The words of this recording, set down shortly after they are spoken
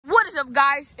up,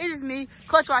 guys? It is me,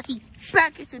 Clutch Watty,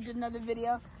 back into another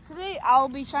video. Today I'll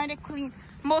be trying to clean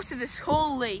most of this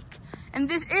whole lake, and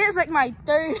this is like my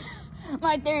third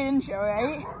intro,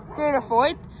 right? Third or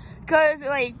fourth, cause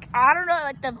like I don't know,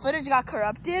 like the footage got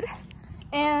corrupted,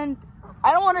 and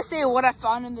I don't want to say what I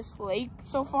found in this lake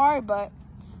so far, but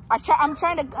I'm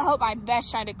trying to help my best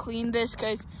trying to clean this,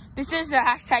 cause this is the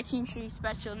hashtag Team Street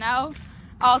special. Now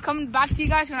I'll come back to you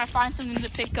guys when I find something to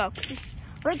pick up. This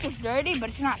lake is dirty, but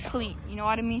it's not clean. You know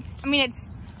what I mean? I mean, it's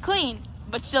clean,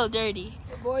 but still dirty.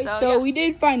 Boys, so yeah. We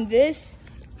did find this.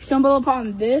 Stumbled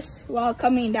upon this while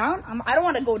coming down. I don't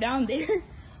want to go down there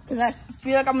because I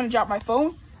feel like I'm going to drop my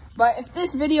phone. But if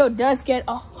this video does get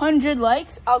 100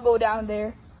 likes, I'll go down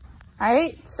there.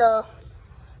 Alright? So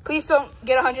please don't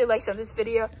get 100 likes on this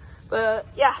video. But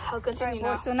yeah, I'll continue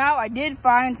now. So now I did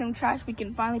find some trash we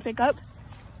can finally pick up.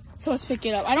 So let's pick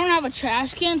it up. I don't have a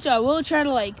trash can, so I will try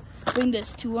to like bring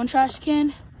this to one trash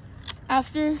can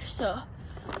after. So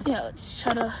yeah, let's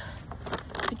try to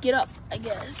pick it up, I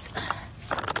guess.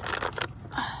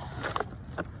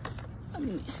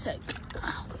 Give me a sec.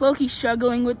 Low-key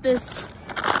struggling with this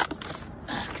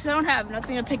because I don't have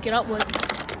nothing to pick it up with.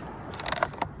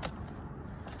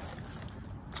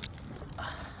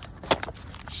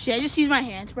 Should I just use my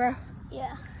hands, bro?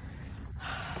 Yeah.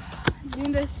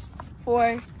 Doing this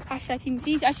for hashtag Team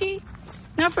C's. Actually,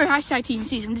 not for hashtag Team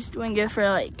C's. I'm just doing it for,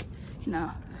 like, you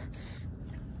know.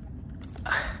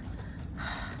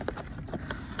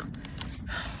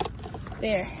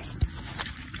 There.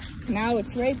 Now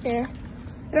it's right there.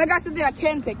 And I got something I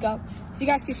can pick up. So you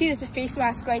guys can see there's a face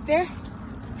mask right there.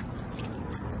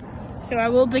 So I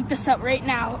will pick this up right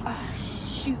now.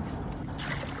 Shoot.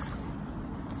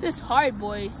 This is hard,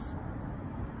 boys.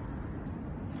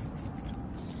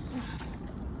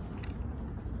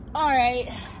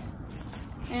 Alright,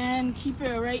 and keep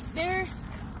it right there.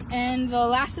 And the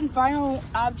last and final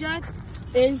object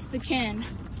is the can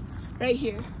right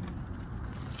here.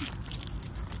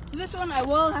 So this one I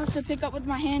will have to pick up with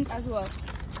my hand as well.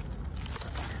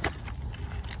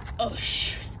 Oh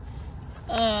shoot.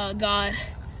 Oh god.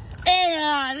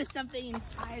 Yeah, there's something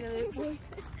inside of it, boys.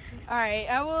 Alright,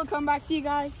 I will come back to you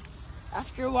guys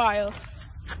after a while.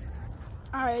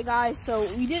 Alright guys, so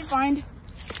we did find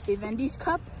a Vendy's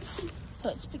cup. So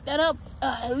let's pick that up.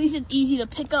 At least it's easy to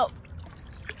pick up.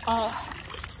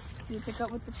 You pick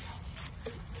up with the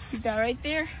trash. Keep that right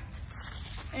there.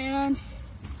 And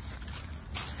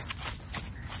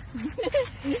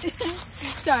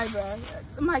sorry, bro.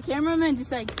 My cameraman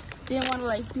just like didn't want to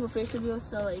like do a face reveal,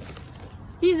 so like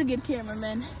he's a good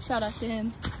cameraman. Shout out to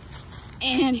him.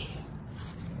 And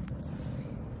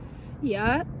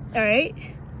yeah, all right.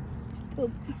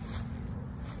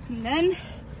 And then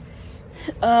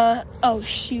oh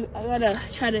shoot, I gotta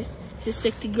try to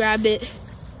stick to grab it.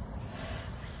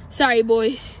 Sorry,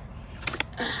 boys.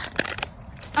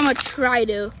 I'm gonna try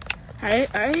to. All right.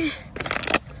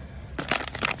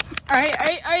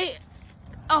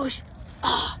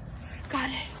 Oh, got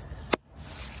it.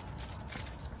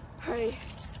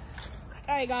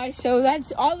 All right, guys. So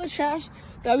that's all the trash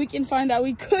that we can find that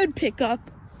we could pick up.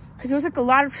 Cause there was like a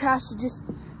lot of trash that just,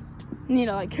 you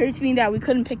know, like hurts me that we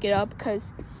couldn't pick it up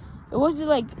because it wasn't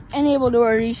like enabled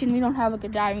or reach, and we don't have like a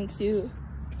diving suit.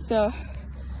 So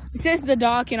this is the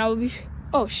dock, and I will be.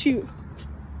 Oh shoot.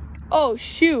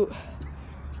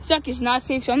 Suck is not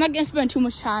safe, so I'm not gonna spend too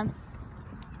much time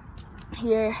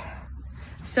here.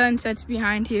 Sunset's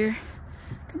behind here.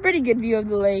 It's a pretty good view of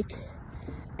the lake.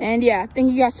 And yeah,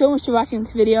 thank you guys so much for watching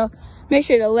this video. Make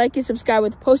sure to like and subscribe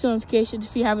with post notifications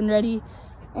if you haven't already.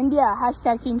 And yeah,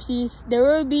 hashtag Team C's. There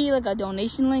will be like a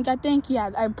donation link, I think. Yeah,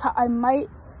 I might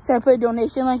try to put a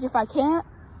donation link if I can't.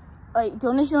 Like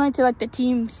donation link to like the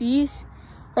Team C's.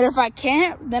 But if I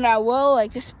can't, then I will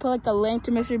like just put like a link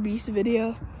to Mr. Beast's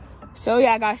video. So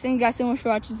yeah, guys, thank you guys so much for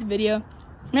watching this video.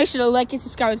 Make sure to like and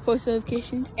subscribe with post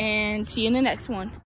notifications, and see you in the next one.